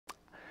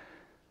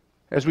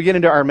As we get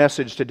into our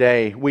message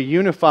today, we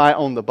unify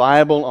on the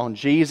Bible, on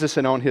Jesus,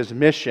 and on His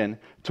mission.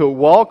 To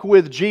walk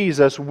with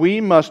Jesus, we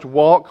must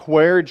walk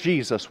where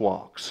Jesus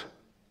walks.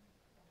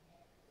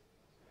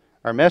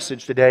 Our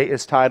message today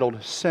is titled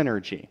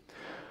Synergy.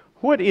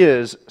 What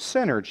is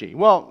synergy?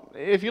 Well,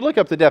 if you look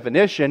up the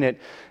definition,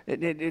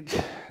 it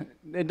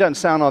doesn't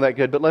sound all that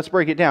good, but let's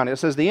break it down. It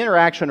says the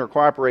interaction or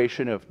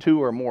cooperation of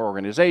two or more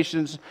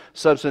organizations,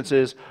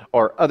 substances,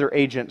 or other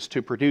agents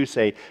to produce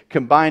a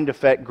combined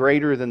effect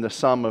greater than the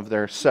sum of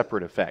their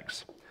separate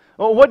effects.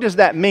 Well, what does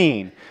that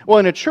mean? Well,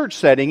 in a church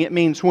setting, it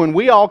means when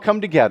we all come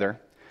together,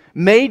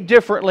 made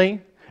differently,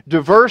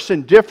 diverse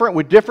and different,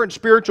 with different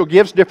spiritual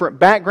gifts, different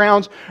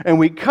backgrounds, and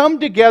we come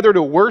together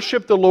to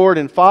worship the Lord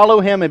and follow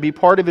Him and be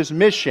part of His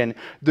mission,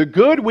 the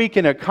good we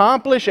can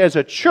accomplish as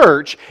a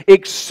church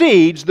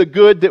exceeds the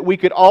good that we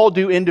could all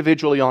do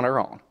individually on our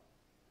own.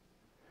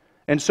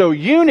 And so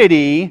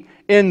unity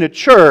in the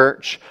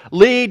church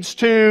leads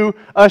to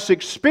us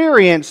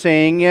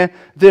experiencing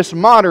this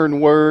modern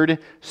word,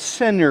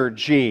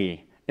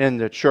 synergy, in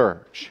the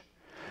church.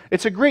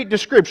 It's a great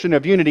description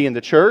of unity in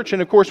the church,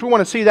 and of course we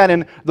want to see that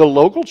in the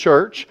local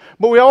church,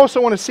 but we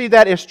also want to see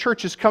that as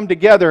churches come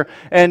together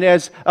and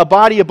as a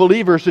body of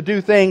believers to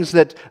do things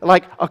that,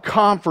 like a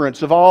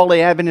conference of all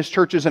the Adventist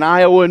churches in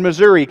Iowa and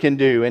Missouri can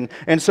do.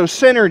 And so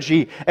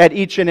synergy at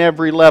each and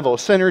every level.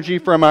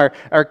 Synergy from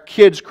our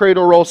kids'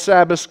 cradle roll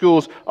Sabbath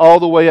schools all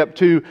the way up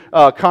to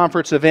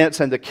conference events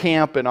and the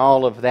camp and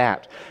all of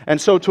that. And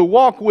so to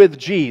walk with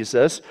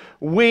Jesus,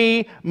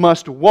 we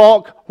must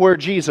walk where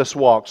Jesus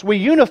walks. We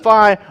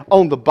unify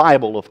on the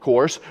Bible, of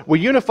course. We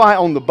unify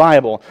on the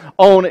Bible,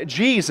 on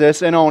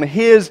Jesus and on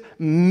His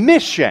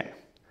mission.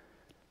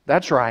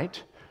 That's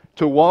right.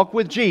 To walk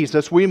with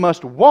Jesus, we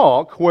must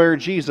walk where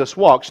Jesus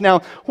walks. Now,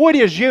 what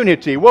is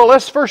unity? Well,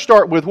 let's first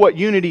start with what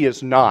unity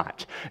is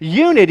not.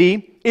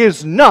 Unity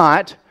is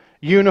not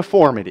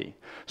uniformity.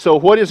 So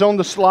what is on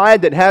the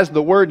slide that has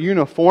the word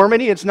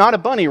uniformity? It's not a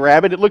bunny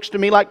rabbit. It looks to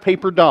me like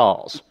paper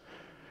dolls.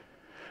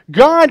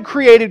 God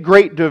created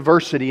great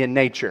diversity in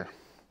nature.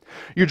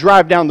 You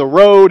drive down the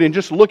road and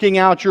just looking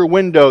out your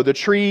window, the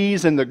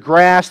trees and the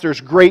grass,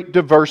 there's great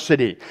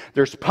diversity.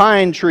 There's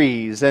pine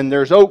trees and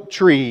there's oak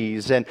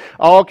trees and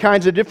all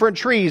kinds of different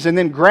trees and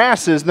then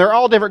grasses, and they're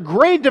all different.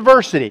 Great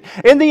diversity.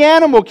 In the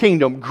animal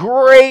kingdom,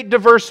 great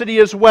diversity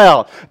as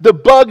well. The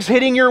bugs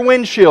hitting your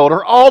windshield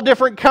are all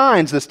different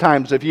kinds this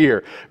times of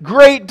year.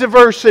 Great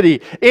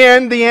diversity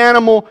in the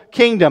animal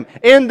kingdom,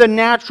 in the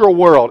natural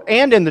world,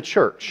 and in the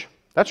church.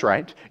 That's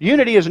right.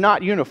 Unity is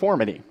not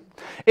uniformity.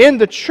 In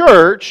the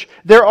church,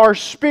 there are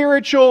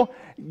spiritual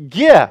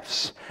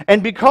gifts.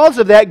 And because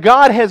of that,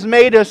 God has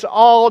made us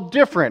all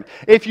different.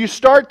 If you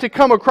start to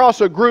come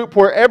across a group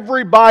where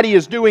everybody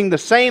is doing the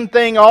same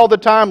thing all the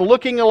time,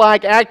 looking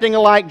alike, acting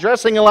alike,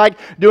 dressing alike,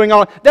 doing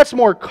all, that's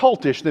more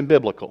cultish than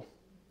biblical.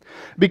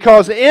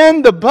 Because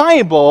in the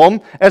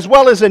Bible, as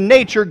well as in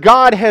nature,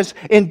 God has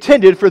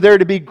intended for there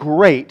to be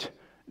great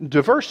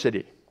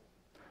diversity.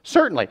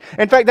 Certainly.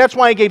 In fact, that's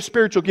why He gave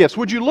spiritual gifts.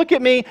 Would you look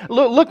with me,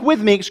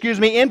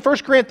 in 1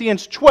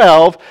 Corinthians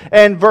 12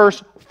 and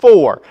verse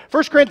 4.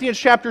 1 Corinthians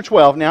chapter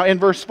 12, now in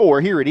verse 4,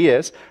 here it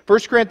is. 1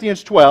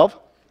 Corinthians 12,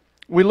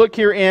 we look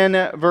here in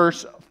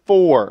verse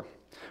 4.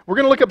 We're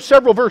going to look up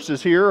several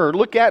verses here, or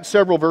look at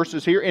several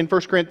verses here in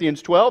 1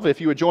 Corinthians 12,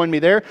 if you would join me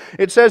there.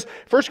 It says,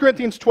 1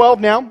 Corinthians 12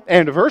 now,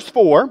 and verse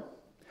 4,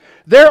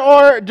 there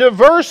are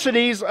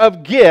diversities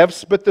of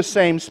gifts, but the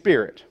same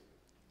Spirit.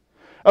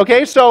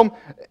 Okay, so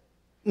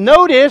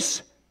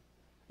notice,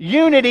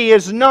 unity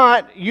is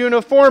not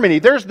uniformity.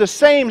 There's the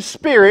same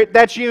Spirit,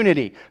 that's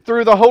unity.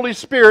 Through the Holy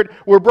Spirit,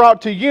 we're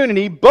brought to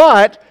unity,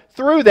 but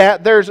through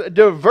that, there's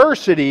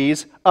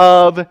diversities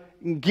of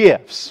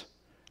gifts.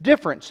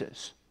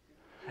 Differences.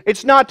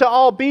 It's not to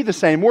all be the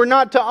same. We're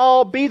not to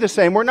all be the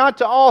same. We're not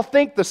to all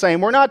think the same.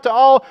 We're not to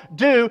all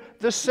do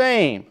the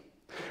same.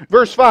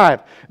 Verse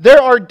 5,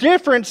 there are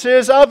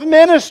differences of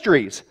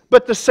ministries,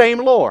 but the same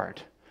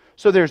Lord.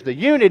 So there's the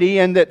unity,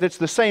 and that's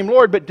the same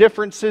Lord, but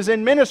differences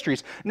in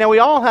ministries. Now, we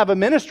all have a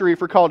ministry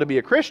if we're called to be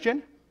a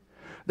Christian.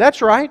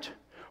 That's right.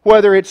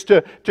 Whether it's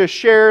to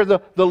share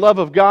the love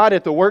of God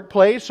at the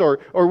workplace or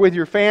with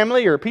your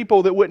family or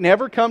people that would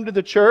never come to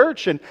the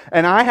church. And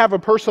I have a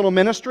personal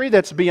ministry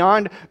that's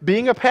beyond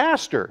being a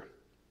pastor.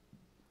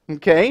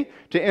 Okay?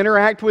 To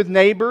interact with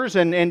neighbors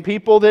and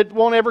people that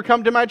won't ever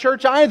come to my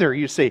church either,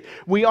 you see.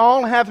 We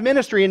all have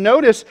ministry. And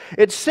notice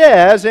it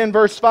says in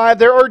verse 5,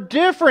 there are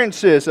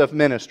differences of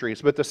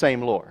ministries, but the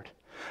same Lord.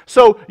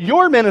 So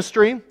your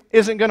ministry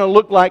isn't going to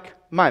look like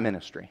my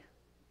ministry.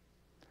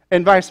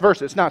 And vice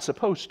versa. It's not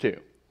supposed to.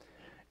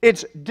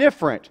 It's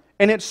different,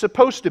 and it's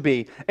supposed to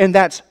be, and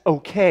that's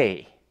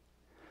okay.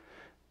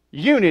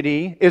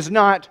 Unity is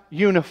not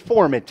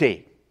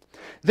uniformity.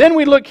 Then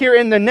we look here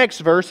in the next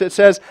verse, it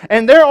says,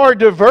 and there are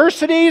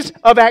diversities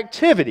of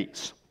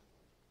activities.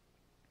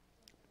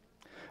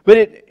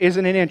 But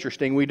isn't it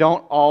interesting? We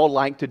don't all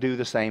like to do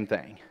the same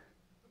thing.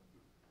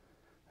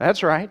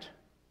 That's right.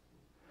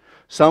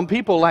 Some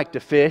people like to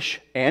fish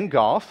and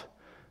golf,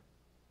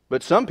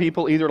 but some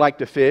people either like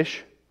to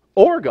fish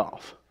or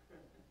golf.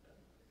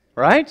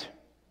 Right?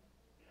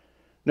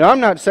 Now, I'm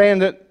not saying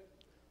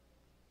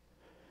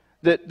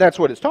that's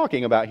what it's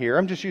talking about here.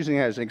 I'm just using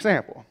it as an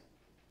example.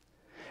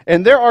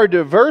 And there are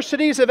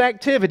diversities of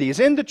activities.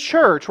 In the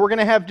church, we're going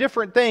to have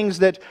different things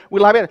that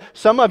we like better.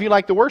 Some of you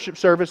like the worship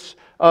service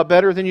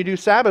better than you do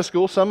Sabbath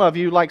school. Some of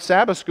you like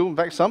Sabbath school. In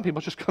fact, some people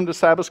just come to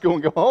Sabbath school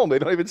and go home. They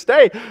don't even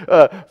stay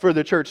for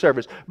the church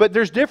service. But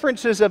there's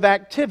differences of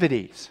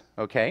activities,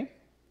 okay?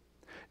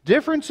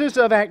 Differences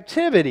of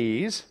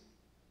activities,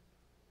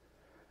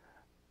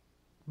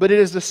 but it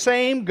is the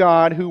same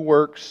God who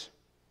works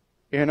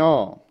in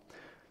all.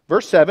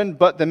 Verse 7,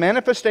 but the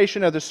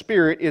manifestation of the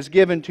Spirit is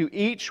given to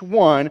each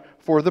one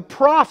for the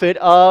profit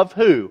of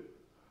who?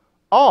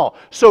 All.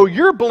 So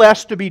you're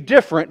blessed to be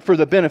different for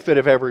the benefit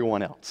of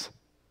everyone else.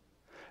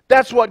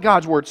 That's what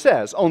God's Word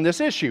says on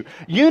this issue.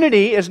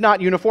 Unity is not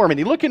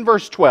uniformity. Look in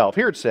verse 12.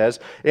 Here it says,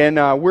 and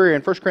we're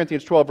in 1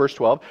 Corinthians 12, verse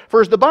 12.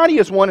 For as the body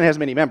is one and has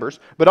many members,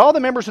 but all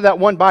the members of that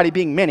one body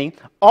being many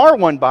are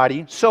one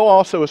body, so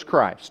also is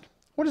Christ.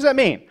 What does that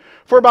mean?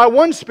 For by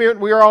one Spirit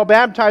we are all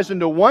baptized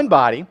into one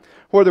body,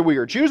 whether we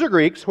are Jews or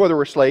Greeks, whether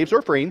we're slaves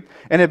or free,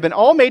 and have been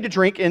all made to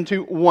drink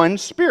into one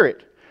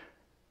Spirit.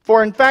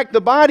 For in fact,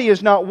 the body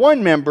is not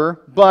one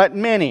member, but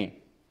many.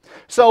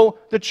 So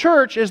the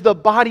church is the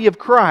body of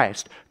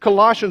Christ.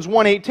 Colossians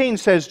 1:18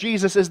 says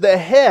Jesus is the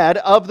head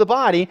of the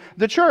body,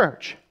 the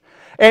church.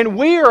 And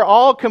we are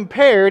all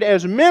compared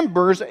as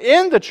members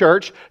in the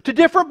church to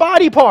different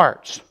body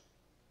parts.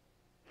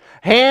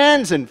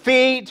 Hands and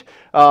feet,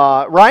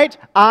 right?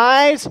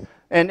 Eyes.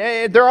 And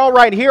they're all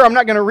right here. I'm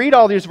not going to read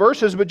all these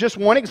verses, but just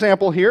one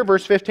example here,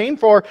 verse 15.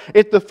 For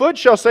if the foot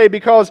shall say,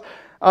 because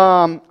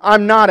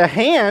I'm not a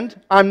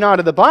hand, I'm not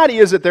of the body,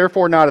 is it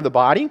therefore not of the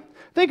body?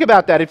 Think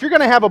about that. If you're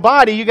going to have a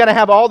body, you've got to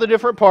have all the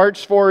different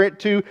parts for it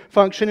to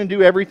function and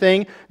do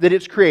everything that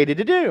it's created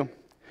to do.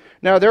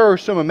 Now, there are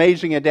some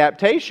amazing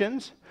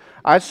adaptations.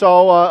 I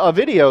saw a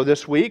video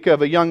this week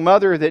of a young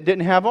mother that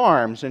didn't have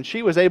arms, and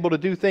she was able to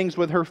do things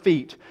with her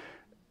feet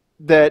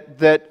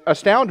that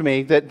astound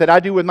me that I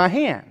do with my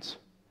hands.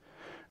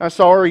 I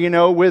saw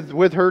her,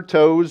 with her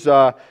toes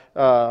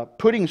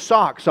putting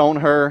socks on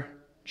her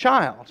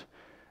child.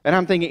 And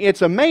I'm thinking,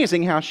 it's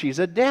amazing how she's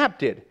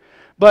adapted.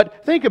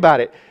 But think about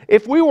it.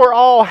 If we were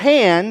all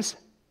hands,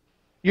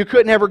 you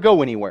couldn't ever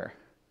go anywhere.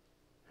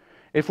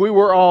 If we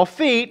were all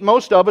feet,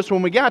 most of us,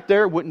 when we got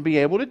there, wouldn't be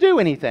able to do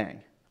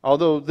anything.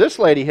 Although this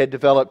lady had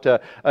developed an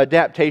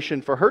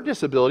adaptation for her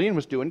disability and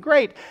was doing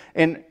great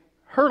in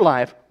her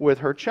life with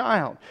her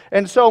child.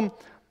 And so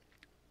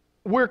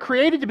we're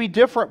created to be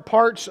different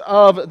parts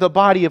of the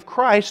body of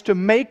Christ to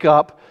make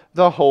up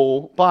the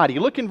whole body.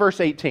 Look in verse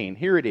 18.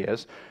 Here it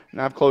is.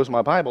 And I've closed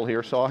my Bible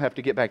here, so I'll have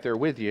to get back there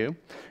with you.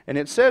 And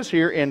it says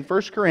here in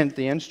 1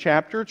 Corinthians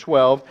chapter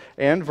 12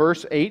 and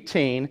verse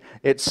 18,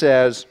 it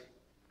says,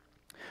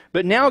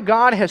 but now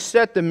God has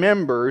set the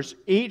members,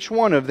 each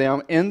one of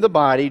them, in the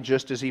body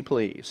just as He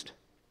pleased.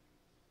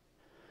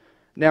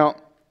 Now,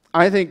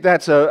 I think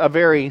that's a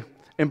very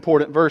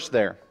important verse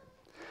there.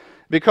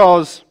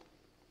 Because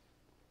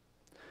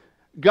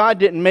God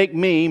didn't make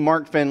me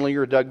Mark Finley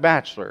or Doug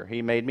Batchelor.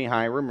 He made me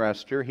Hiram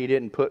Rester. He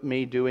didn't put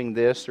me doing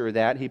this or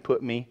that. He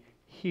put me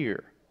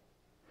here.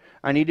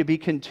 I need to be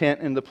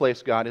content in the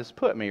place God has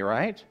put me,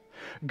 right?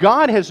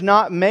 God has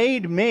not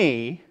made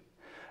me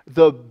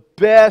the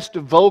best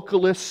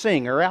vocalist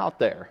singer out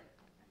there.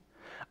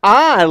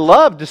 I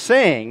love to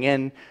sing,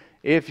 and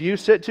if you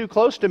sit too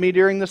close to me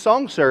during the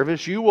song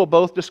service, you will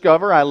both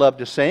discover I love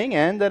to sing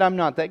and that I'm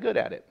not that good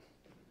at it.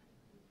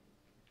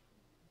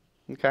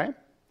 Okay?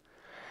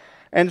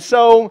 And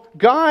so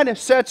God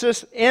sets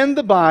us in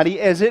the body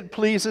as it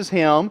pleases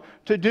Him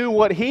to do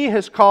what He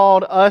has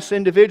called us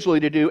individually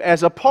to do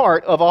as a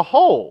part of a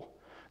whole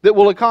that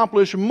will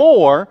accomplish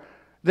more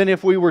than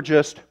if we were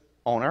just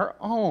on our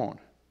own.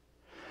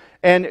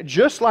 And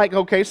just like,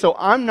 okay, so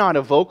I'm not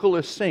a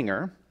vocalist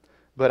singer,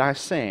 but I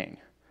sing.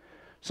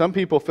 Some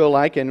people feel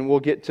like, and we'll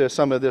get to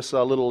some of this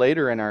a little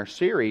later in our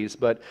series,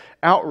 but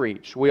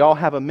outreach. We all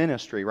have a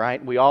ministry,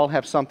 right? We all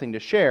have something to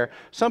share.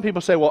 Some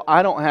people say, well,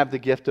 I don't have the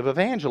gift of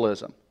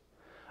evangelism.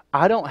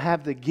 I don't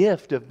have the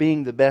gift of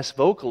being the best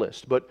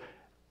vocalist, but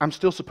I'm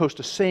still supposed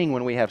to sing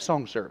when we have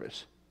song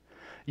service.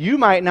 You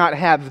might not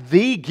have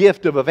the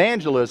gift of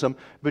evangelism,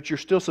 but you're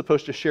still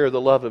supposed to share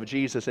the love of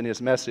Jesus and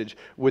His message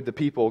with the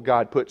people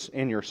God puts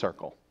in your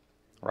circle.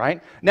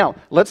 Right? Now,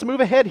 let's move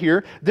ahead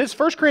here. This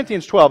 1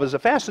 Corinthians 12 is a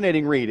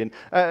fascinating read,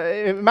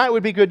 and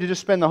would be good to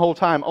just spend the whole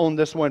time on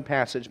this one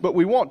passage, but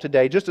we won't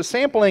today. Just a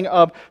sampling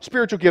of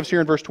spiritual gifts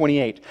here in verse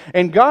 28.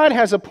 And God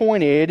has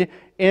appointed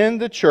in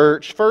the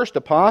church, first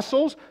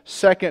apostles,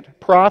 second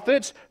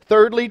prophets,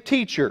 thirdly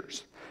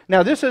teachers.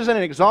 Now, this isn't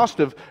an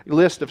exhaustive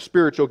list of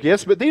spiritual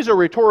gifts, but these are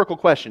rhetorical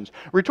questions.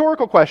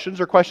 Rhetorical questions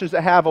are questions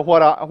that have a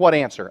what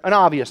answer? An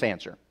obvious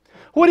answer.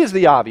 What is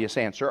the obvious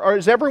answer? Or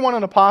is everyone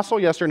an apostle,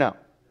 yes or no?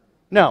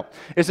 No.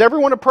 Is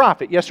everyone a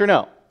prophet? Yes or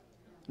no?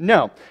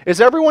 No. Is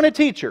everyone a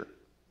teacher?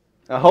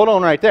 Now, hold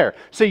on right there.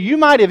 So you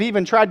might have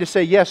even tried to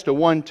say yes to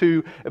 1,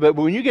 2, but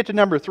when you get to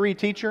number 3,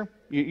 teacher,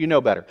 you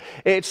know better.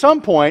 At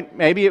some point,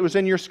 maybe it was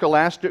in your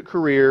scholastic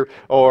career,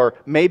 or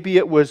maybe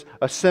it was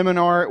a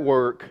seminar at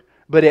work,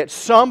 but at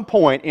some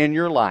point in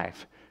your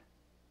life,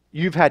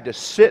 you've had to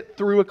sit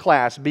through a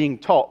class being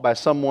taught by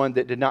someone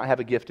that did not have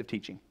a gift of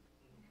teaching.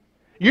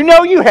 You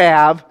know you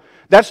have.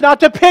 That's not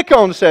to pick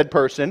on said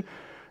person.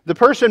 The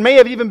person may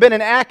have even been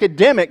an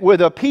academic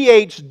with a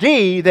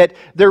PhD that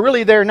they're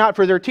really there not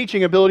for their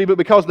teaching ability, but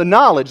because of the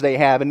knowledge they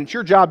have, and it's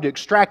your job to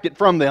extract it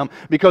from them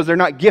because they're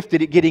not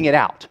gifted at getting it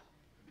out.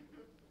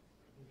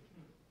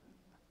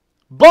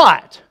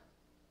 But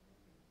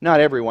not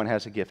everyone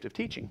has a gift of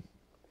teaching.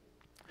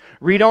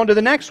 Read on to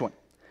the next one.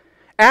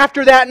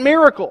 After that,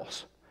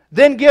 miracles,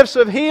 then gifts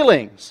of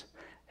healings,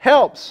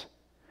 helps,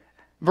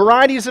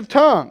 varieties of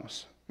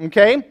tongues.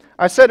 Okay?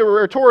 I said a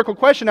rhetorical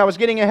question. I was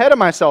getting ahead of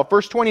myself.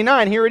 Verse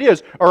 29, here it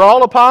is. Are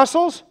all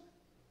apostles?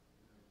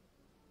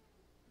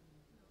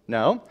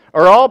 No.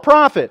 Are all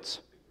prophets?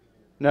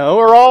 No.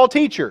 Are all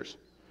teachers?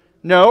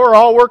 No. Are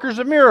all workers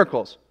of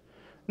miracles?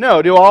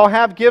 No. Do all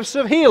have gifts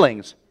of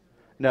healings?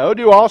 No.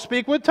 Do all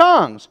speak with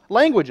tongues,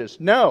 languages?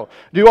 No.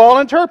 Do all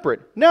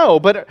interpret? No.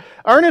 But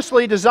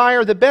earnestly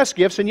desire the best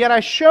gifts, and yet I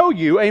show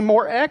you a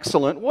more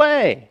excellent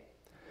way.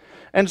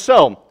 And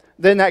so,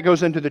 then that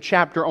goes into the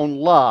chapter on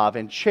love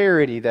and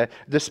charity,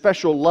 the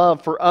special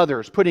love for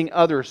others, putting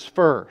others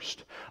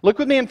first. Look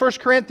with me in 1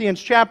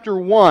 Corinthians chapter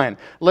 1.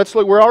 Let's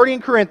look. We're already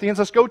in Corinthians.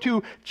 Let's go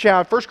to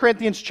 1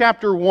 Corinthians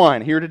chapter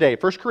 1 here today.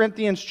 1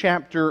 Corinthians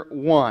chapter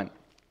 1.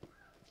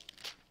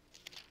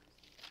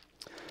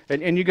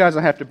 And you guys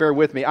will have to bear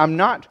with me. I'm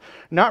not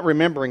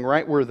remembering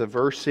right where the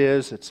verse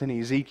is. It's in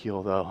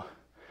Ezekiel, though.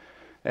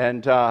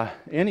 And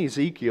in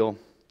Ezekiel,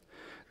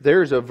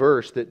 there's a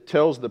verse that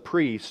tells the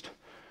priest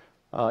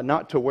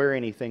not to wear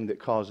anything that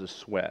causes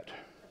sweat.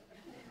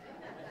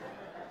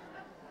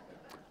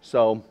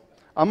 So,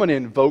 I'm going to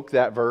invoke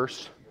that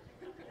verse.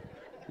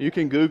 You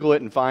can Google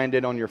it and find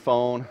it on your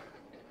phone.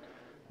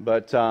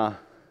 But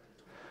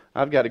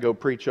I've got to go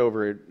preach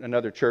over at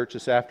another church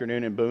this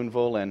afternoon in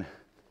Boonville, and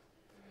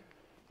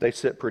they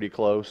sit pretty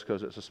close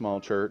because it's a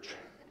small church.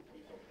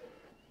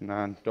 And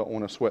I don't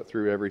want to sweat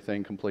through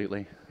everything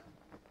completely.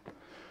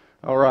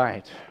 All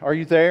right. Are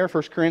you there?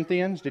 1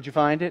 Corinthians. Did you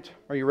find it?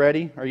 Are you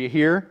ready? Are you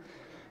here?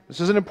 This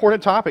is an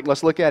important topic.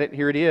 Let's look at it.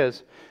 Here it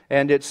is.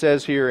 And it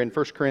says here in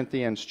 1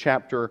 Corinthians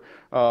chapter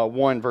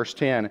 1, verse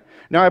 10,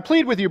 Now I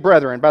plead with you,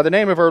 brethren, by the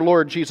name of our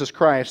Lord Jesus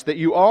Christ, that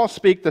you all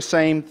speak the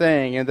same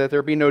thing, and that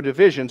there be no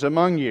divisions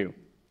among you.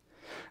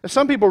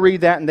 Some people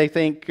read that and they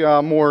think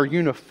more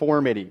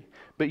uniformity.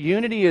 But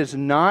unity is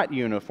not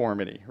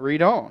uniformity.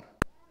 Read on.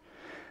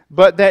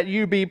 But that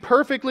you be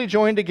perfectly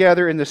joined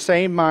together in the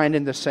same mind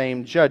and the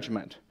same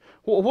judgment.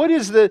 Well, what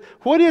is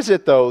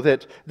it, though,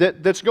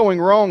 that's going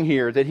wrong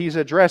here that he's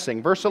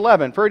addressing? Verse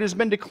 11, For it has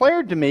been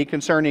declared to me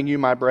concerning you,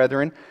 my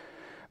brethren,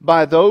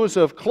 by those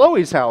of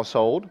Chloe's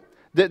household,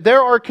 that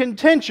there are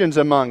contentions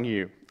among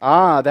you.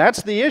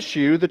 That's the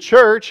issue. The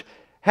church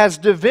has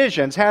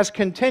divisions, has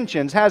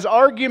contentions, has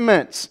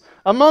arguments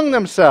among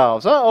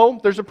themselves.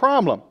 There's a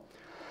problem.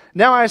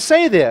 Now I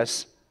say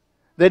this,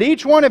 that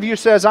each one of you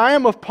says, I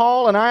am of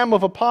Paul and I am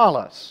of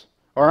Apollos,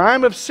 or I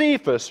am of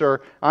Cephas,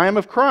 or I am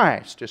of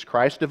Christ. Is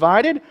Christ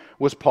divided?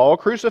 Was Paul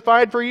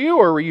crucified for you,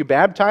 or were you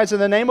baptized in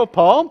the name of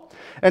Paul?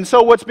 And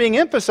so what's being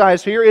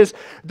emphasized here is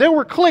there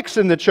were cliques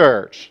in the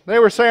church. They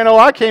were saying,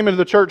 I came into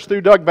the church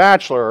through Doug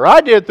Batchelor, or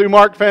I did through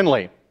Mark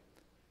Finley.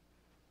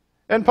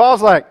 And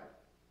Paul's like,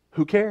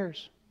 who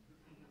cares?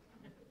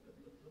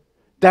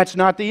 That's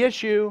not the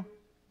issue.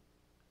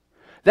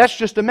 That's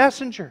just a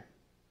messenger.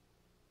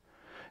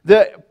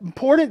 The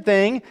important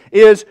thing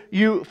is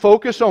you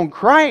focus on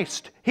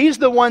Christ. He's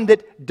the one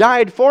that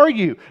died for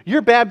you.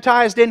 You're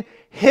baptized in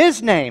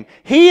His name.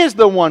 He is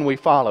the one we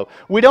follow.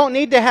 We don't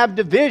need to have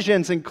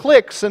divisions and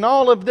cliques and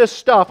all of this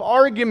stuff,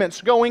 arguments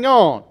going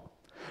on.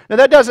 Now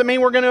that doesn't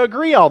mean we're going to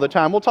agree all the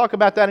time. We'll talk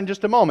about that in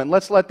just a moment.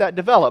 Let's let that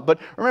develop. But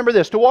remember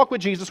this, to walk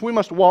with Jesus, we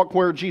must walk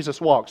where Jesus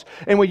walks.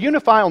 And we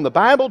unify on the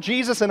Bible,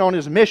 Jesus, and on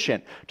His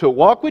mission. To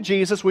walk with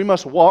Jesus, we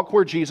must walk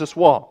where Jesus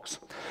walks.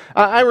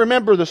 I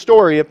remember the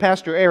story of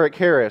Pastor Eric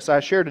Harris. I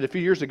shared it a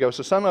few years ago,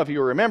 so some of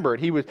you remember it.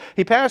 He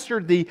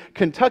pastored the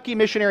Kentucky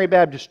Missionary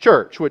Baptist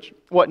Church, which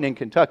wasn't in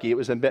Kentucky, it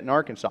was in Benton,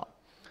 Arkansas.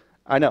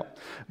 I know.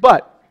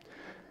 But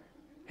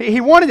he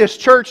wanted his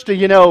church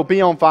to,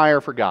 be on fire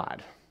for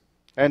God.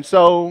 And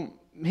so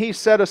he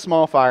set a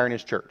small fire in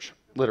his church,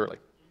 literally.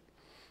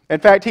 In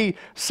fact, he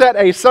set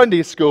a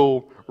Sunday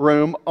school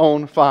room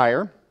on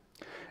fire.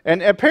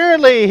 And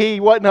apparently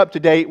he wasn't up to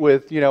date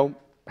with,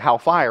 how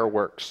fire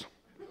works.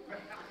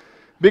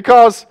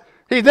 Because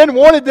he then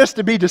wanted this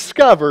to be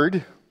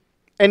discovered,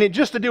 and it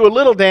just to do a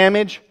little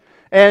damage,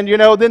 and,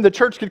 then the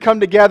church could come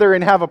together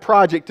and have a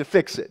project to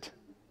fix it.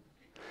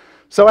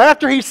 So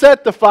after he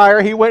set the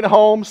fire, he went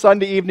home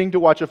Sunday evening to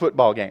watch a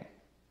football game.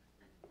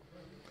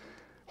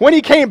 When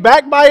he came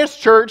back by his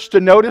church to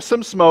notice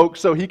some smoke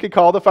so he could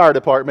call the fire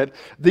department,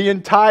 the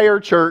entire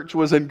church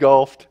was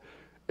engulfed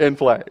in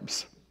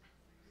flames.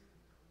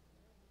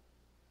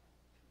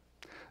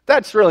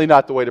 that's really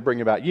not the way to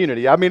bring about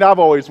unity. I mean, I've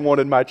always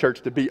wanted my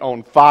church to be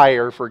on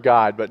fire for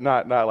God, but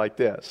not like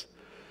this.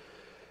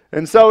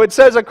 And so it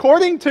says,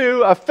 according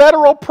to a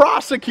federal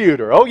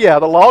prosecutor, oh yeah,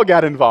 the law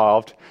got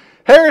involved.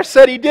 Harris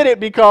said he did it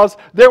because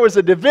there was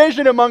a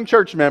division among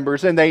church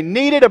members and they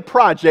needed a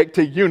project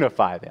to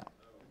unify them.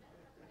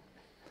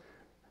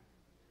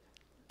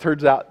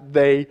 Turns out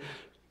they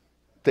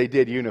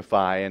did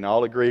unify, and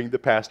all agreeing the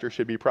pastor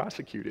should be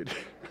prosecuted.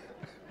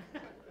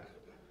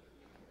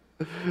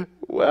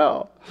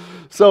 Well,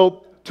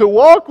 so to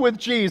walk with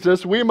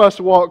Jesus, we must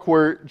walk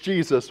where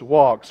Jesus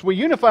walks. We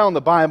unify on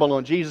the Bible,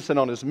 on Jesus, and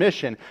on His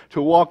mission.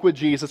 To walk with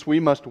Jesus, we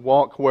must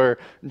walk where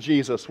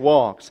Jesus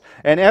walks.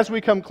 And as we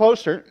come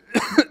closer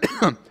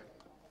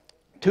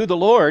to the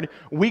Lord,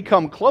 we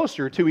come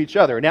closer to each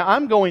other. Now,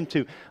 I'm going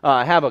to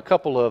have a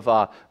couple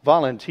of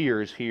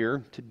volunteers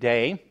here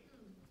today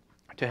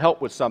to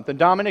help with something.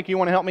 Dominic, you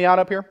want to help me out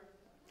up here?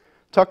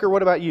 Tucker,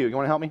 what about you? You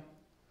want to help me?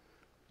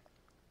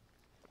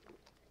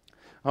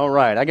 All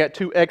right, I got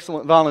two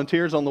excellent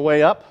volunteers on the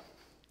way up.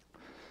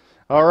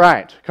 All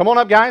right, come on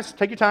up, guys.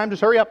 Take your time.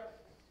 Just hurry up.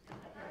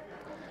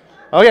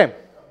 Okay,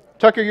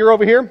 Tucker, you're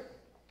over here.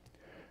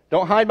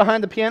 Don't hide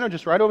behind the piano.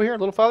 Just right over here, a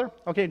little farther.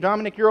 Okay,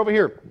 Dominic, you're over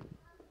here.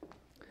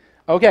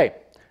 Okay,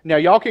 now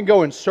y'all can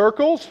go in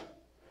circles,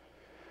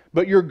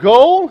 but your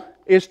goal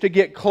is to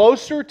get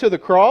closer to the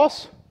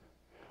cross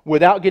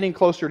without getting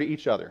closer to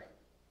each other.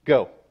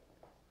 Go.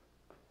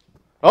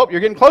 Oh, you're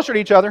getting closer to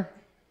each other.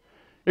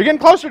 You're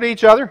getting closer to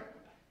each other.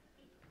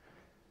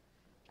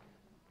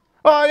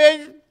 Oh,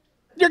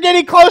 you're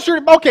getting closer.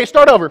 Okay,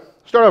 start over.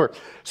 Start over.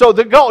 So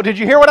the goal, did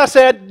you hear what I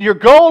said? Your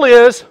goal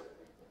is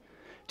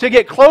to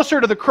get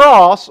closer to the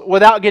cross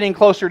without getting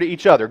closer to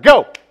each other.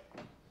 Go.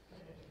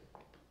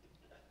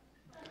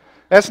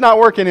 That's not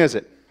working, is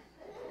it?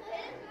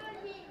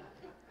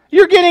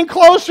 You're getting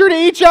closer to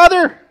each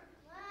other.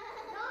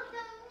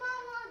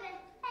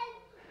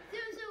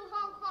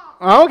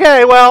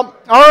 Okay, well,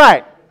 all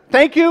right.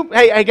 Thank you.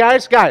 Hey,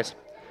 guys,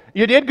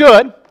 you did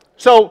good.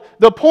 So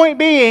the point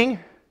being,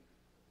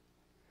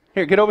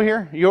 here, get over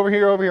here. You over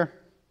here, over here.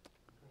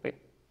 Wait,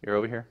 you're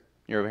over here.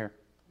 You're over here.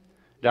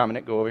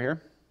 Dominic, go over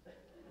here.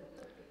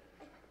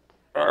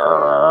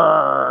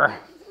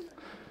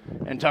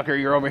 And Tucker,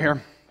 you're over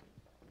here.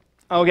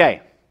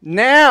 Okay,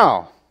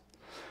 now,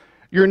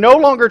 you're no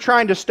longer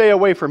trying to stay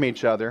away from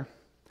each other.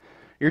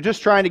 You're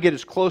just trying to get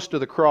as close to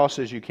the cross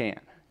as you can.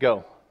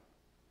 Go.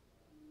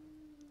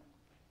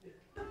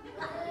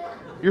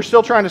 You're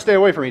still trying to stay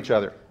away from each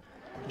other.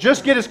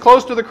 Just get as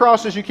close to the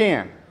cross as you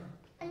can.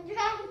 I'm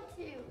trying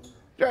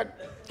to.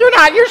 You're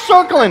not. You're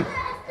circling.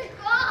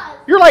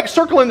 You're like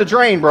circling the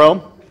drain,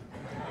 bro.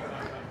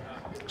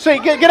 See,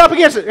 get up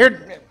against it.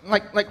 Here,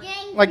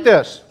 like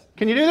this.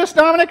 Can you do this,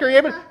 Dominic? Are you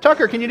able?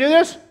 Tucker, can you do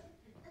this?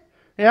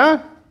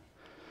 Yeah?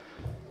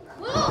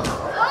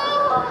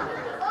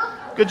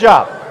 Good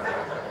job.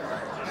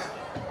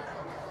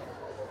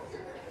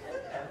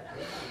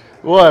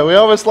 Boy, we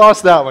almost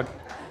lost that one.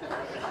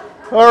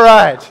 All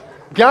right.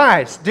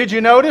 Guys, did you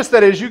notice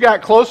that as you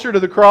got closer to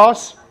the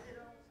cross,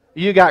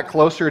 you got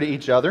closer to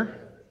each other?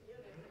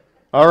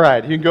 All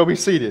right, you can go be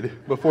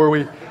seated before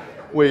we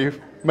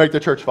make the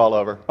church fall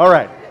over. All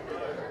right.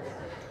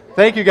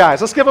 Thank you,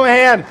 guys. Let's give them a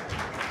hand.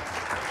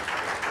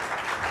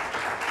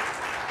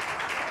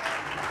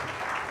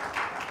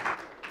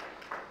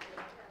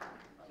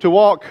 To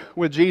walk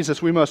with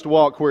Jesus, we must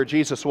walk where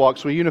Jesus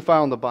walks. We unify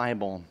on the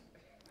Bible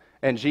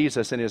and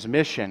Jesus and His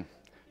mission.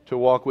 To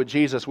walk with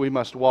Jesus, we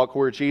must walk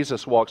where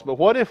Jesus walks. But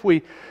what if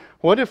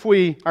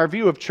our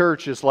view of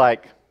church is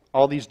like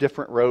all these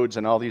different roads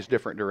and all these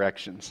different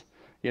directions?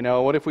 You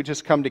know, what if we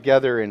just come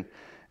together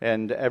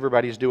and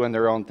everybody's doing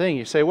their own thing?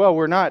 You say, well,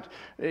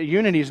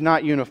 unity is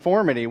not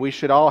uniformity. We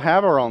should all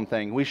have our own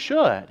thing. We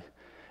should.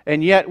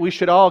 And yet we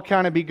should all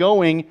kind of be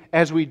going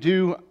as we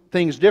do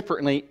things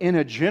differently in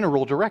a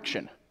general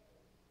direction.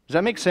 Does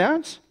that make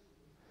sense?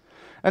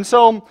 And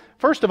so,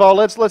 first of all,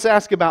 let's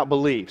ask about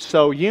beliefs.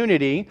 So,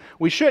 unity,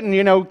 we shouldn't,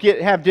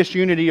 have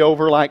disunity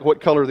over like what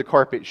color the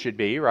carpet should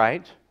be,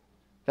 right?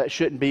 That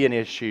shouldn't be an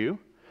issue.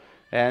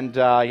 And,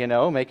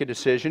 make a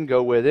decision,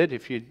 go with it.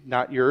 If you're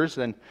not yours,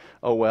 then,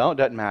 oh well, it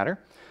doesn't matter.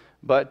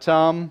 But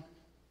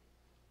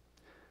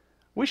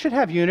we should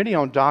have unity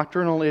on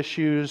doctrinal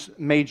issues,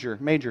 major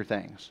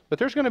things. But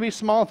there's going to be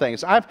small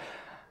things.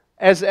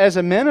 As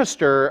a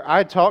minister,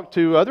 I talk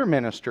to other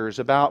ministers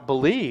about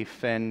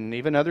belief and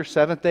even other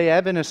Seventh-day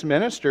Adventist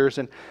ministers,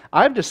 and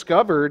I've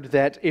discovered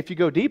that if you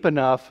go deep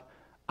enough,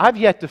 I've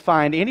yet to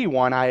find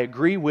anyone I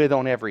agree with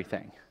on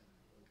everything.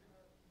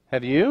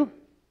 Have you?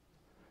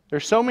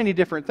 There's so many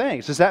different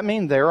things. Does that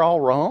mean they're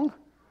all wrong?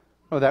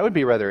 Well, that would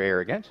be rather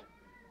arrogant,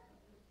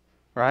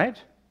 right?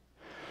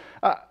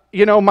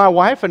 My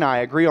wife and I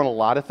agree on a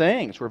lot of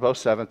things. We're both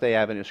Seventh-day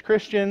Adventist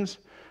Christians.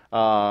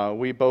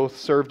 We both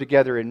serve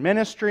together in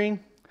ministry.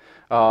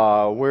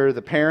 We're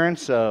the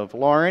parents of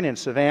Lauren and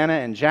Savannah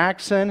and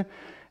Jackson.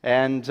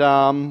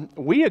 And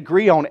we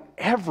agree on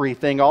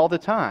everything all the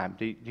time.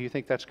 Do you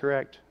think that's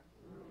correct?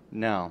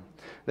 No.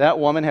 That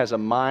woman has a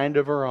mind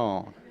of her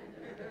own.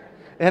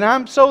 And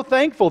I'm so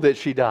thankful that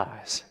she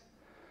does.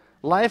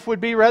 Life would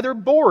be rather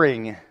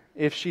boring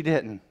if she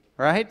didn't,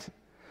 right?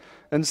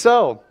 And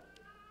so,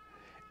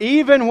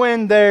 even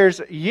when there's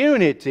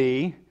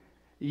unity,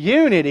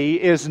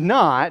 unity is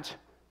not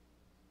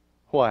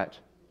what?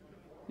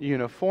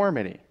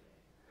 Uniformity.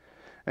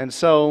 And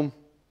so,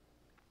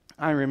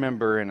 I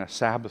remember in a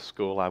Sabbath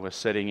school I was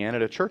sitting in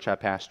at a church I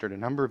pastored a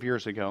number of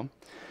years ago,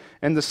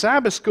 and the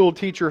Sabbath school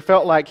teacher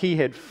felt like he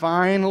had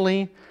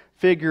finally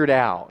figured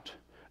out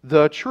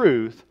the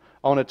truth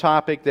on a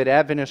topic that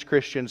Adventist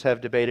Christians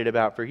have debated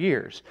about for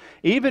years.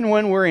 Even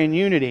when we're in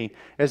unity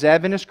as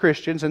Adventist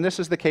Christians, and this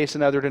is the case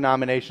in other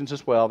denominations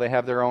as well, they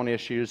have their own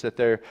issues that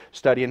they're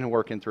studying and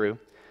working through.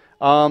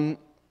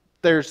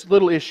 There's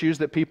little issues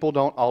that people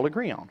don't all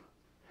agree on.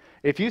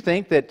 If you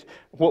think that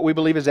what we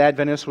believe as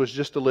Adventists was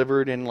just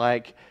delivered in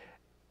like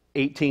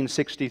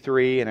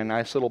 1863 in a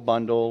nice little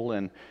bundle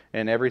and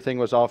everything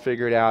was all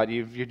figured out,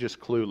 you're just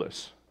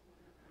clueless.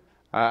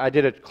 I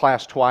did a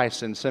class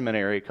twice in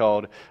seminary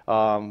called,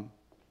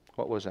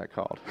 what was that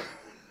called?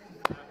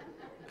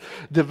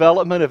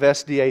 Development of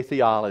SDA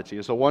Theology.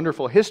 It's a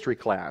wonderful history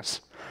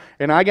class.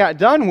 And I got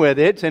done with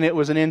it, and it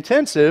was an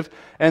intensive,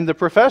 and the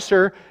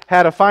professor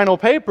had a final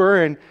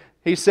paper, and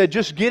he said,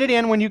 just get it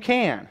in when you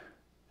can.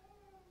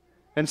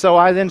 And so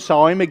I then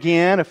saw him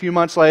again a few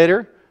months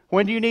later.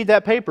 When do you need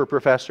that paper,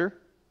 professor?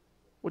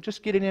 Well,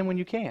 just get it in when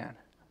you can.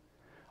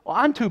 Well,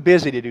 I'm too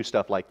busy to do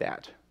stuff like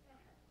that.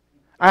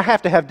 I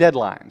have to have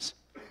deadlines.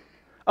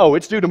 Oh,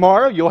 it's due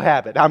tomorrow? You'll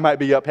have it. I might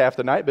be up half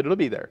the night, but it'll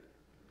be there.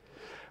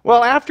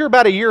 Well, after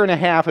about a year and a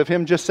half of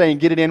him just saying,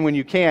 get it in when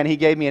you can, he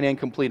gave me an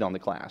incomplete on the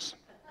class.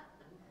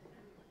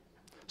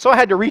 So I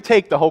had to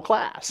retake the whole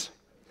class.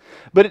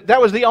 But that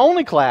was the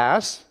only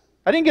class.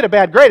 I didn't get a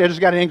bad grade. I just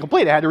got an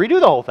incomplete. I had to redo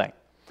the whole thing.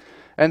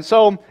 And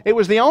so it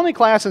was the only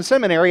class in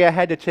seminary I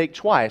had to take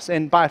twice.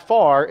 And by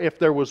far, if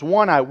there was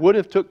one I would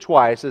have took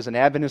twice as an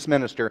Adventist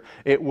minister,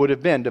 it would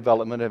have been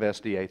Development of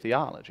SDA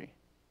Theology.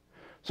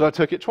 So I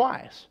took it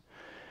twice.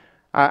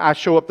 I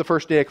show up the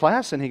first day of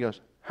class and he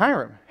goes,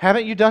 Hiram,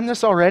 haven't you done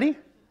this already?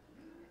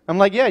 I'm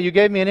like, yeah, you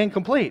gave me an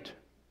incomplete.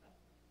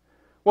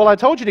 Well, I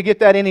told you to get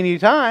that in any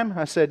time.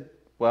 I said,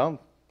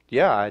 well,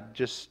 yeah, I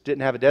just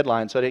didn't have a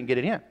deadline, so I didn't get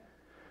it in.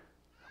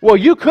 Well,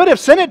 you could have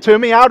sent it to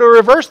me. I would have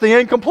reversed the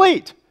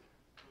incomplete.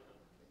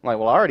 I'm like,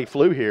 well, I already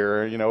flew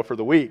here, for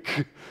the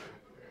week.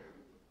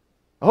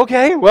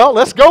 Okay, well,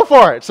 let's go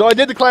for it. So I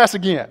did the class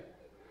again.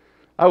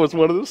 I was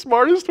one of the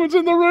smartest ones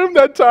in the room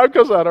that time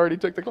because I'd already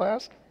took the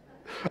class.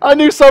 I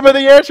knew some of the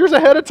answers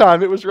ahead of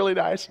time. It was really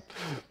nice.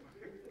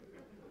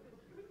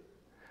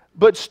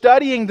 But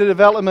studying the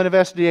development of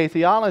SDA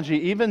theology,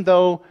 even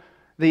though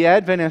the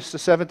Adventists, the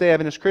Seventh-day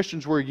Adventist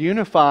Christians, were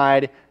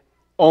unified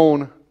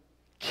on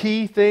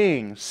key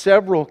things,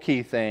 several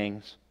key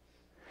things,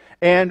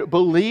 and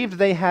believed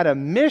they had a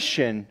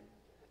mission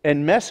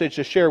and message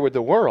to share with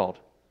the world,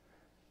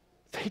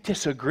 they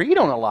disagreed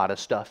on a lot of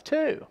stuff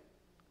too.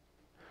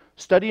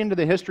 Study into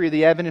the history of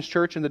the Adventist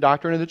Church and the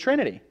doctrine of the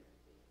Trinity.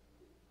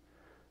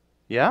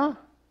 Yeah?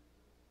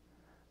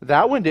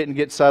 That one didn't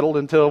get settled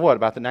until what,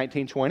 about the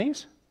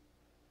 1920s?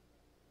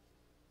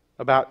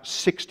 About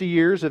 60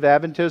 years of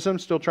Adventism,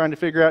 still trying to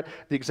figure out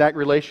the exact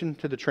relation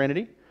to the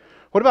Trinity.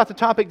 What about the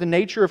topic, the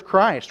nature of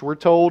Christ? We're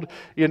told,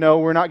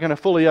 we're not going to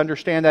fully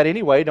understand that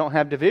anyway, don't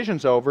have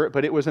divisions over it,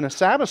 but it was in a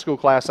Sabbath school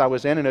class I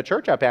was in a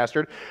church I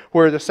pastored,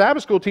 where the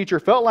Sabbath school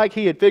teacher felt like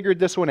he had figured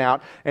this one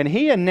out, and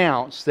he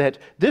announced that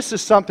this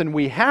is something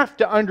we have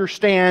to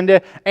understand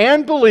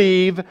and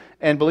believe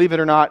it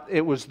or not,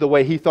 it was the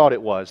way he thought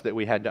it was that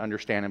we had to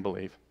understand and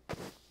believe.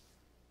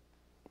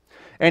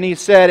 And he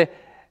said,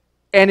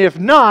 and if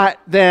not,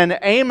 then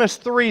Amos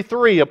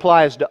 3:3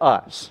 applies to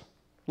us.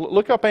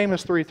 Look up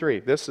Amos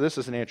 3:3. This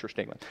is an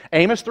interesting one.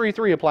 Amos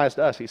 3:3 applies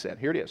to us, he said.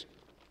 Here it is.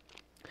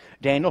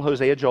 Daniel,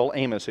 Hosea, Joel,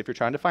 Amos, if you're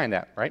trying to find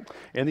that, right?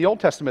 In the Old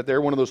Testament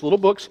there, one of those little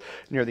books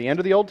near the end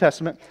of the Old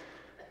Testament.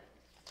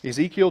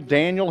 Ezekiel,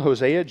 Daniel,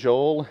 Hosea,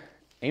 Joel,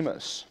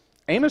 Amos.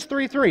 Amos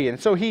 3:3. And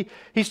so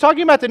he's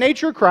talking about the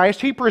nature of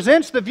Christ. He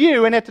presents the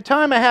view, and at the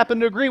time I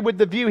happened to agree with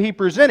the view he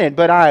presented,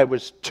 but I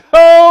was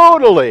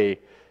totally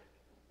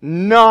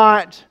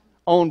not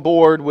on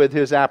board with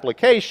his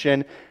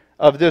application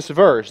of this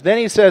verse. Then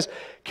he says,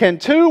 can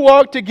two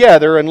walk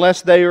together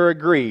unless they are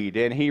agreed?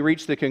 And he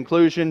reached the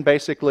conclusion,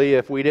 basically,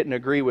 if we didn't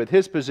agree with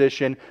his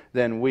position,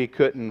 then we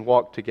couldn't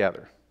walk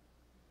together.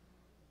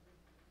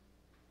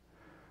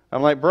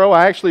 I'm like, bro,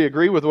 I actually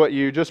agree with what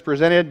you just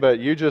presented, but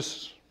you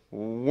just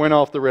went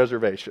off the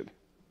reservation.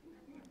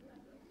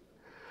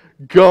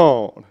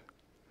 Gone.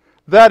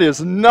 That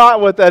is not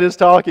what that is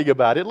talking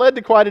about. It led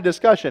to quite a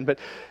discussion, but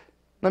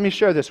let me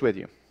share this with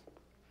you.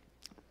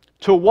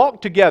 To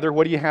walk together,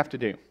 what do you have to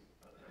do?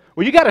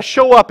 Well, you got to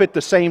show up at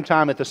the same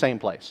time at the same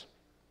place.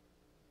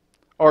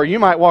 Or you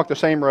might walk the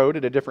same road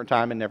at a different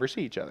time and never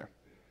see each other.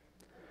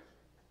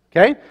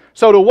 Okay?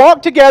 So to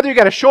walk together, you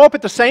got to show up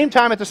at the same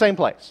time at the same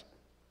place.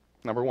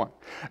 Number one.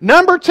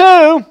 Number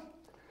two,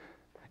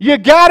 you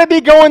got to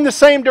be going the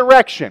same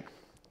direction.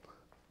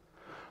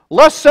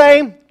 Let's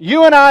say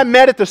you and I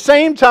met at the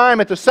same time,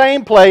 at the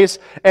same place,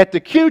 at the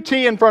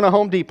QT in front of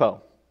Home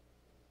Depot.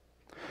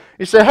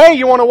 You say, hey,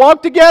 you want to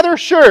walk together?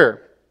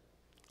 Sure.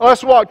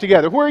 Let's walk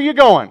together. Where are you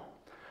going?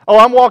 Oh,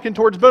 I'm walking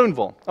towards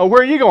Boonville. Oh,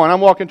 where are you going? I'm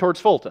walking towards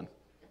Fulton.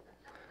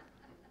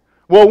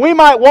 Well, we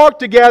might walk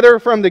together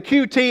from the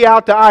QT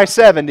out to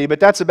I-70, but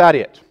that's about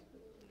it.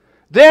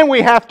 Then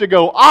we have to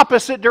go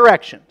opposite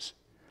directions.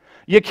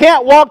 You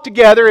can't walk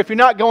together if you're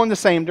not going the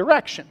same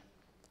direction.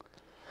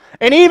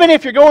 And even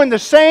if you're going the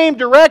same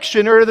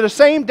direction or the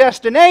same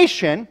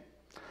destination,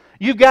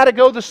 you've got to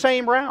go the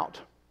same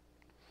route.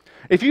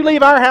 If you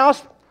leave our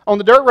house on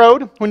the dirt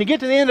road, when you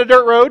get to the end of the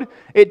dirt road,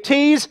 it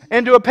tees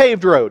into a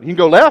paved road. You can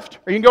go left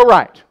or you can go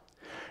right.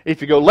 If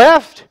you go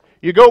left,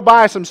 you go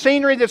by some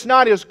scenery that's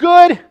not as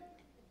good,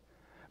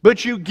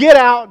 but you get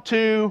out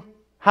to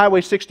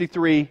Highway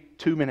 63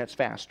 2 minutes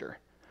faster.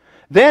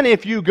 Then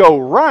if you go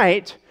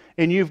right,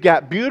 and you've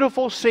got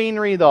beautiful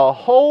scenery the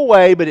whole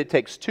way, but it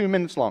takes 2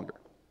 minutes longer.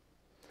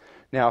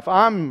 Now, if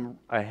I'm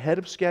ahead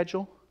of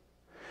schedule,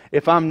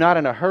 if I'm not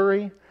in a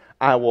hurry,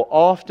 I will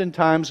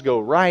oftentimes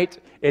go right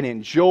and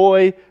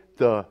enjoy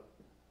the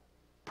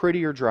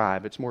prettier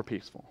drive. It's more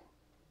peaceful.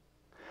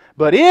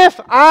 But if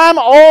I'm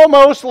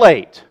almost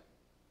late,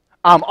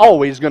 I'm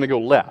always going to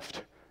go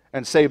left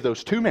and save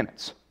those 2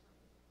 minutes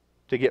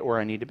to get where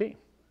I need to be.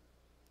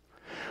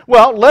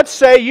 Well, let's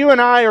say you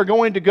and I are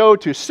going to go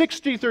to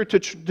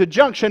the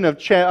junction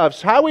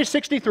of Highway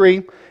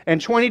 63 and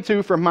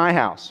 22 from my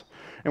house.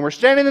 And we're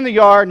standing in the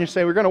yard and you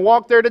say, we're going to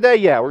walk there today?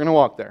 Yeah, we're going to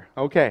walk there.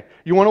 Okay.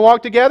 You want to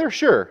walk together?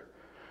 Sure.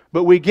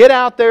 But we get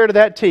out there to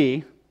that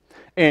T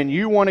and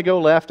you want to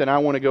go left and I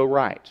want to go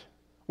right.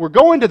 We're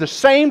going to the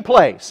same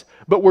place,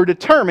 but we're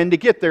determined to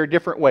get there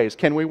different ways.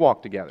 Can we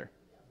walk together?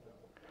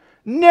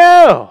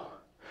 No.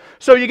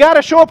 So you got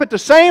to show up at the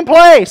same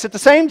place at the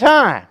same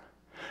time.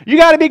 You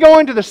got to be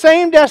going to the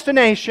same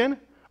destination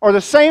or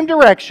the same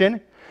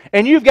direction,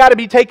 and you've got to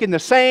be taking the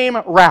same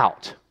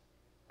route.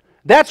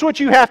 That's what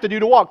you have to do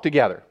to walk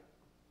together.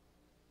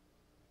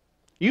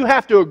 You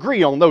have to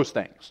agree on those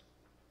things.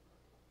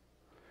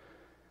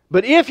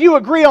 But if you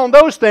agree on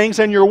those things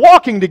and you're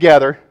walking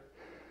together,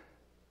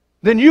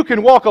 then you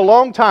can walk a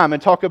long time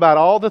and talk about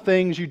all the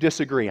things you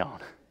disagree on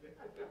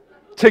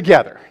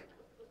together.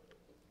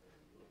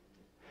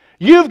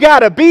 You've got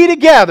to be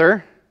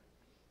together,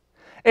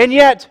 and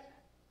yet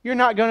you're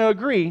not going to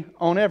agree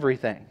on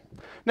everything.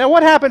 Now,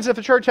 what happens if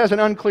the church has an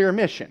unclear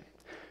mission?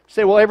 You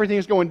say, well,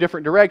 everything's going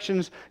different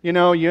directions. You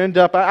know, you end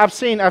up... I've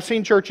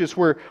seen churches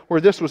where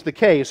this was the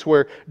case,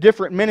 where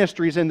different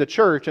ministries in the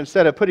church,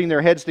 instead of putting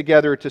their heads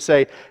together to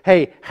say,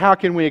 hey, how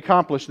can we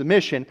accomplish the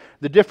mission?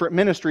 The different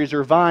ministries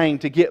are vying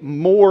to get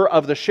more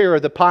of the share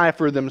of the pie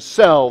for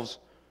themselves.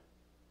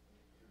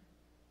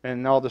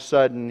 And all of a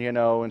sudden, you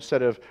know,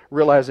 instead of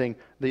realizing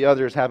the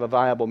others have a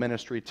viable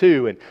ministry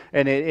too,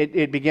 and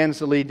it begins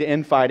to lead to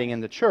infighting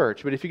in the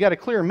church. But if you got a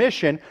clear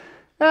mission,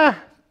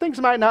 things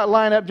might not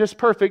line up just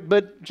perfect,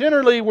 but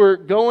generally we're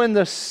going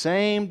the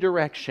same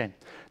direction.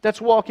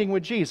 That's walking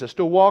with Jesus.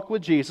 To walk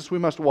with Jesus, we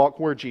must walk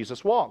where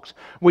Jesus walks.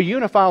 We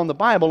unify on the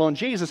Bible, on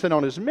Jesus, and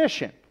on His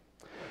mission.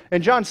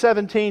 In John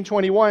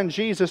 17:21,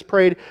 Jesus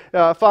prayed,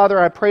 Father,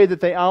 I pray that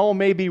they all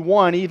may be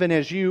one, even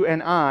as you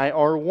and I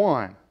are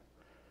one.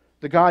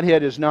 The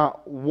Godhead is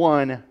not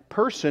one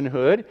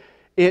personhood.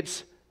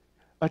 It's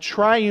a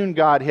triune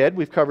Godhead.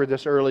 We've covered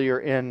this earlier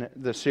in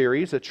the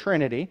series, a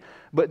Trinity.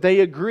 But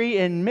they agree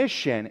in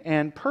mission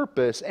and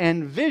purpose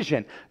and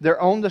vision. They're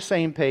on the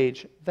same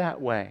page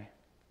that way.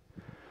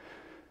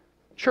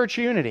 Church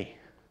unity.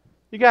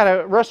 You got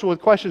to wrestle with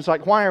questions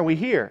like, why are we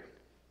here?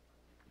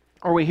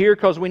 Are we here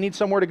because we need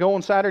somewhere to go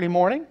on Saturday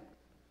morning?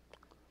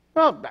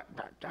 Well,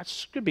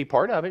 that could be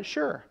part of it,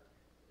 sure.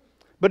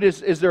 But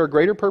is there a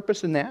greater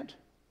purpose than that?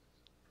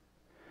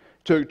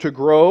 To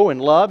grow in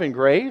love and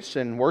grace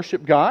and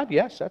worship God?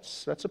 Yes,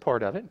 that's a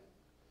part of it.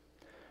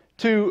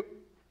 To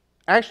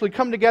actually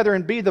come together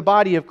and be the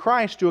body of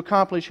Christ to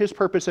accomplish His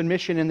purpose and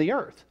mission in the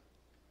earth.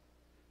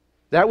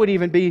 That would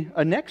even be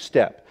a next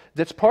step.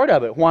 That's part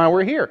of it. Why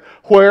we're here.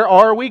 Where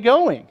are we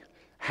going?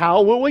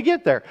 How will we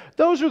get there?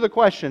 Those are the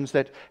questions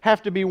that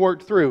have to be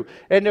worked through.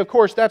 And of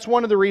course, that's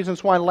one of the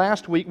reasons why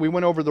last week we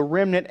went over the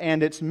remnant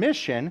and its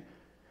mission,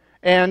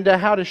 and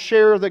how to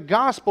share the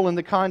gospel in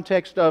the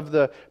context of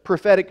the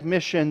prophetic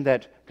mission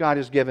that God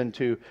has given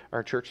to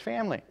our church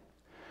family.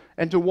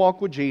 And to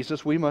walk with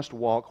Jesus, we must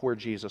walk where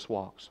Jesus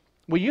walks.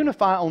 We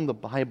unify on the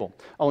Bible,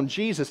 on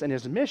Jesus and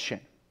His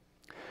mission.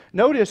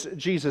 Notice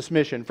Jesus'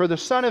 mission. For the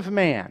Son of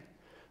Man,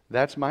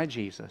 that's my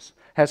Jesus,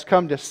 has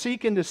come to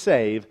seek and to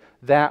save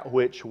that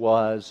which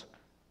was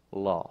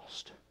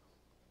lost.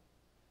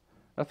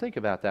 Now think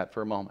about that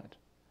for a moment.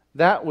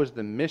 That was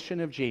the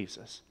mission of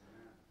Jesus.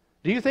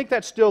 Do you think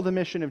that's still the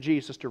mission of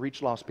Jesus, to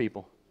reach lost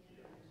people?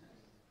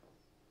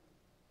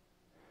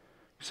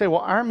 You say,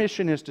 well, our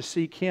mission is to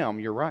seek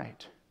Him. You're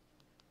right.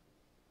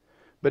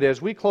 But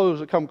as we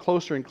come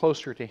closer and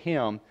closer to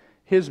Him,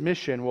 His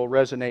mission will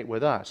resonate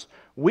with us.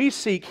 We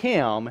seek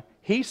Him.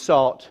 He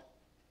sought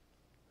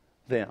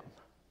them.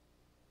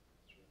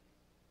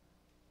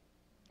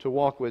 to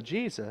walk with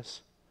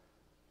Jesus,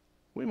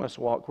 we must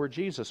walk where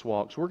Jesus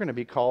walks. We're going to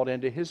be called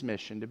into His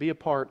mission, to be a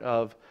part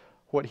of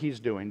what He's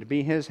doing, to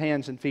be His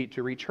hands and feet,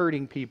 to reach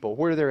hurting people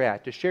where they're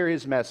at, to share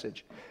His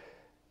message.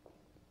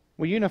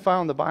 We unify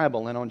on the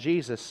Bible and on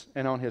Jesus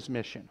and on His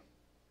mission.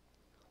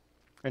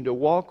 And to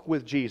walk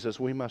with Jesus,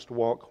 we must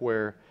walk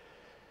where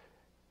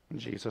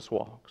Jesus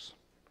walks.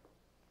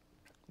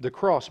 The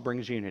cross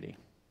brings unity.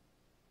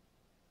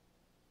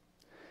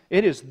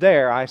 It is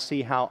there I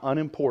see how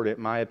unimportant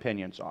my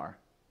opinions are.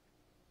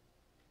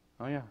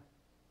 Oh yeah.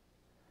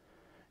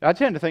 I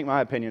tend to think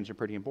my opinions are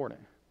pretty important.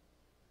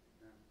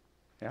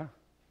 Yeah.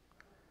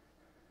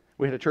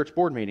 We had a church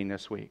board meeting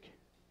this week,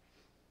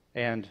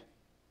 and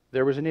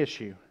there was an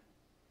issue.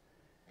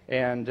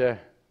 And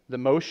the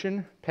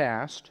motion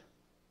passed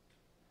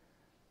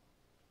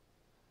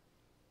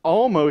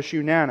almost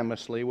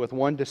unanimously with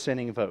one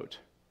dissenting vote.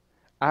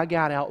 I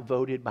got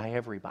outvoted by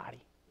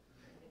everybody.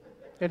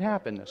 It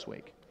happened this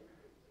week.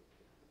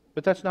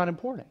 But that's not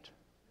important.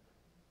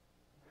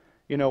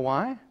 You know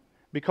why?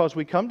 Because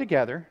we come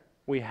together,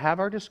 we have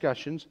our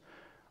discussions,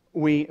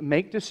 we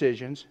make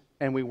decisions,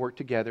 and we work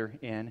together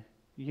in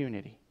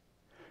unity.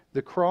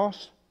 The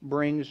cross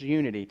brings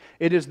unity.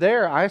 It is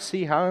there I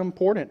see how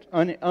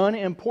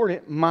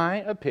unimportant my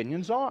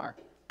opinions are.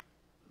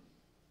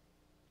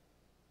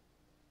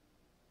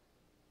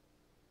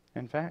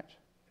 In fact,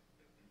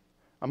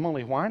 I'm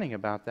only whining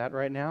about that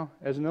right now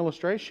as an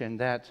illustration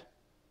that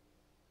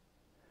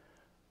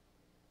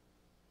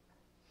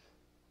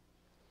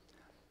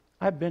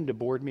I've been to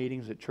board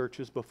meetings at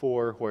churches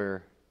before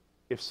where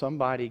if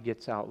somebody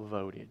gets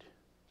outvoted,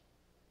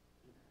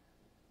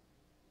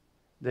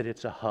 that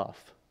it's a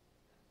huff,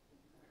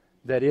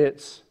 that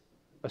it's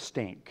a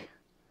stink,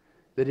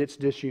 that it's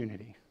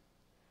disunity.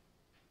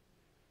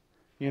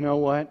 You know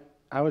what?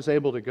 I was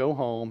able to go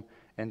home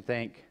and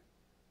think,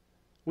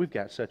 we've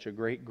got such a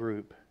great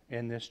group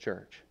in this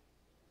church.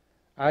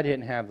 I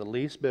didn't have the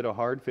least bit of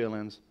hard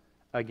feelings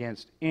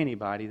against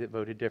anybody that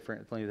voted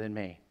differently than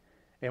me.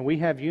 And we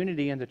have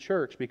unity in the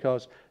church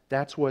because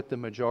that's what the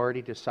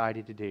majority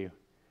decided to do.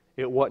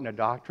 It wasn't a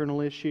doctrinal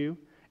issue.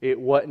 It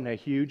wasn't a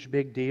huge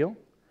big deal.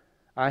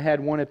 I had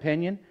one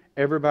opinion.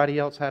 Everybody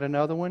else had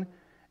another one.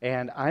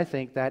 And I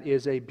think that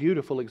is a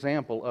beautiful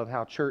example of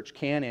how church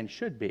can and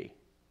should be,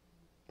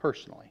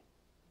 personally.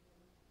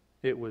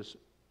 It was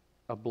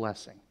a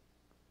blessing.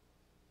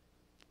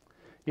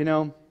 You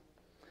know,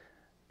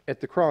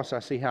 at the cross I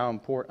see how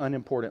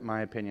unimportant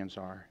my opinions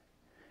are.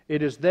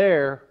 It is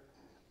there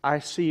I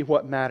see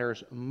what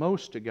matters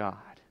most to God.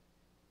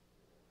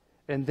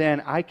 And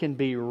then I can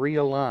be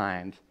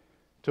realigned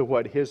to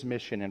what His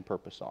mission and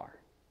purpose are.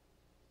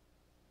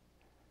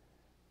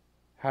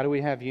 How do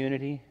we have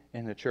unity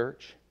in the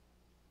church?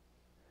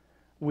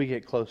 We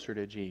get closer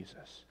to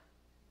Jesus.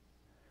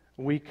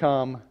 We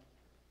come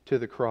to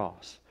the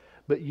cross.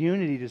 But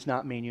unity does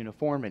not mean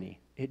uniformity.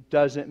 It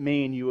doesn't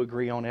mean you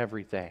agree on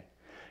everything.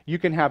 You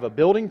can have a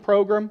building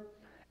program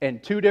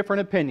and two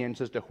different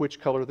opinions as to which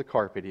color the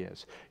carpet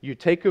is. You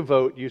take a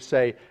vote, you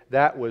say,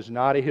 that was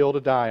not a hill to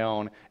die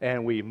on,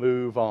 and we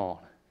move on.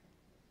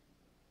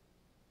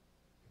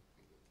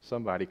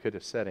 Somebody could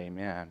have said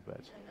amen,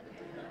 but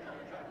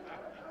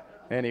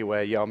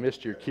anyway, y'all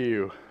missed your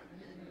cue.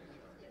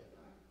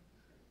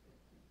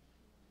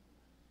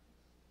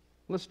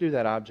 Let's do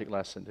that object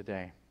lesson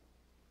today.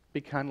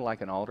 Be kind of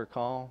like an altar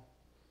call,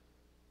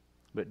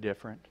 but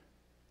different.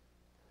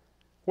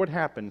 What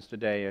happens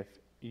today if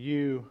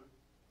you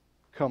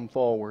come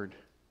forward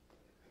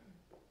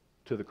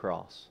to the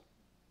cross?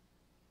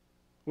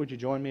 Would you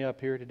join me up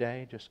here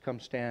today? Just come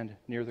stand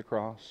near the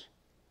cross.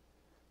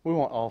 We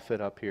won't all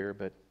fit up here,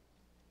 but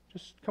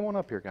just come on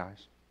up here,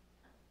 guys.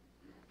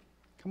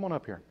 Come on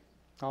up here.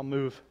 I'll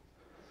move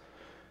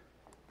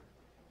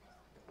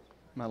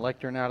my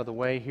lectern out of the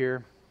way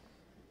here.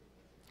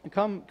 And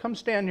come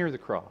stand near the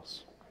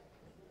cross.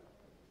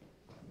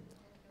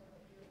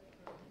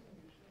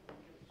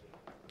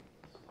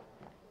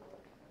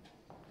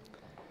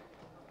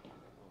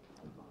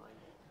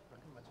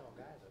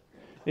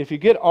 If you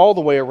get all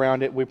the way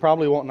around it, we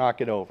probably won't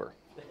knock it over.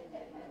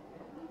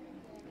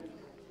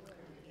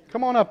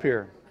 Come on up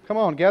here. Come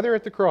on, gather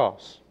at the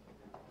cross.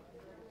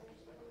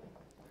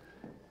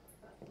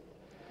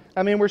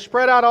 I mean, we're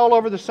spread out all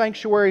over the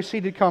sanctuary,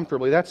 seated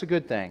comfortably. That's a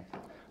good thing.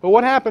 But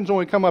what happens when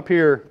we come up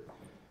here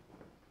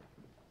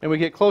and we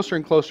get closer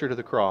and closer to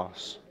the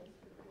cross?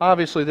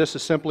 Obviously, this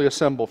is simply a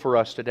symbol for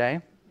us today.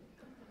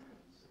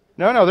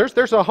 No,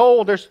 there's a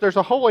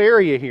whole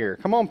area here.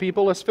 Come on,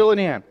 people, let's fill it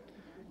in.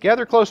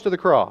 Gather close to the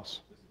cross.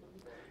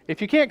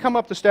 If you can't come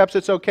up the steps,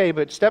 it's okay,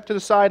 but step to the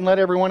side and let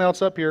everyone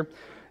else up here.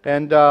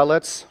 And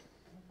let's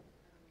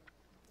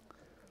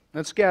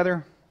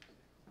gather.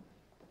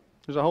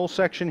 There's a whole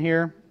section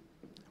here.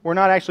 We're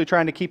not actually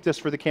trying to keep this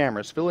for the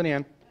cameras. Fill it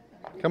in.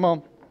 Come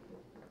on.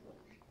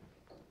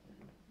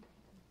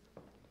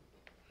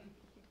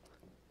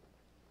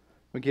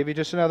 We'll give you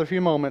just another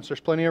few moments. There's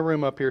plenty of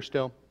room up here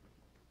still.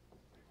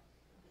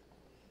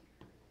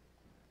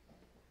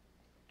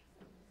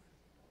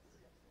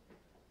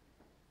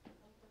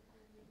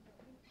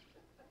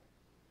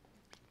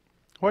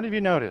 What have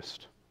you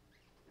noticed?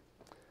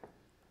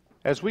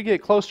 As we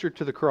get closer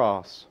to the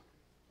cross,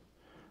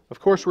 of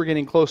course we're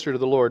getting closer to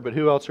the Lord, but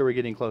who else are we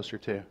getting closer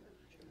to?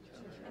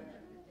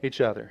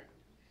 Each other.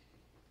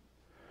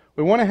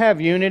 We want to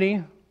have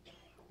unity.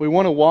 We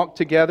want to walk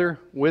together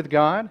with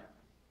God.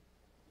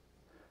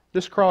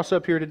 This cross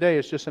up here today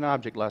is just an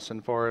object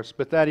lesson for us,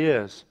 but that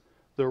is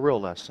the real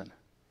lesson.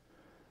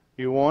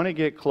 You want to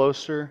get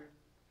closer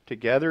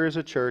together as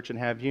a church and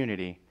have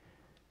unity.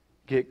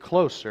 Get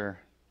closer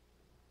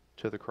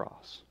to the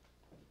cross.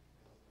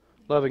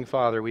 Loving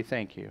Father, we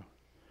thank you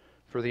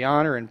for the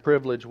honor and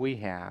privilege we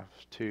have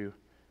to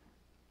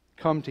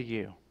come to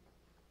you,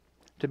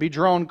 to be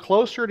drawn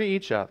closer to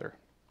each other,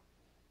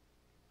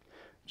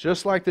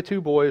 just like the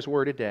two boys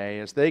were today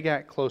as they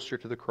got closer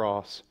to the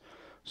cross.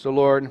 So,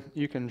 Lord,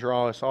 you can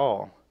draw us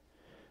all,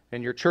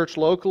 and your church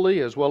locally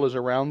as well as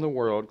around the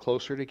world,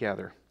 closer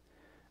together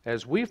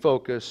as we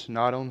focus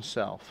not on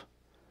self,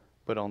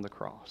 but on the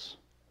cross.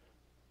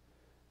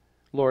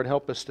 Lord,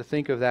 help us to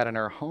think of that in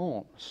our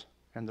homes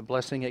and the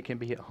blessing it can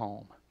be at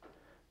home.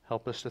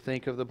 Help us to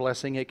think of the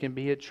blessing it can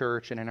be at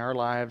church and in our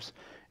lives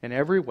in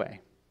every way.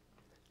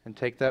 And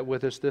take that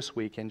with us this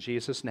week. In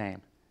Jesus'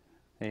 name,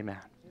 amen.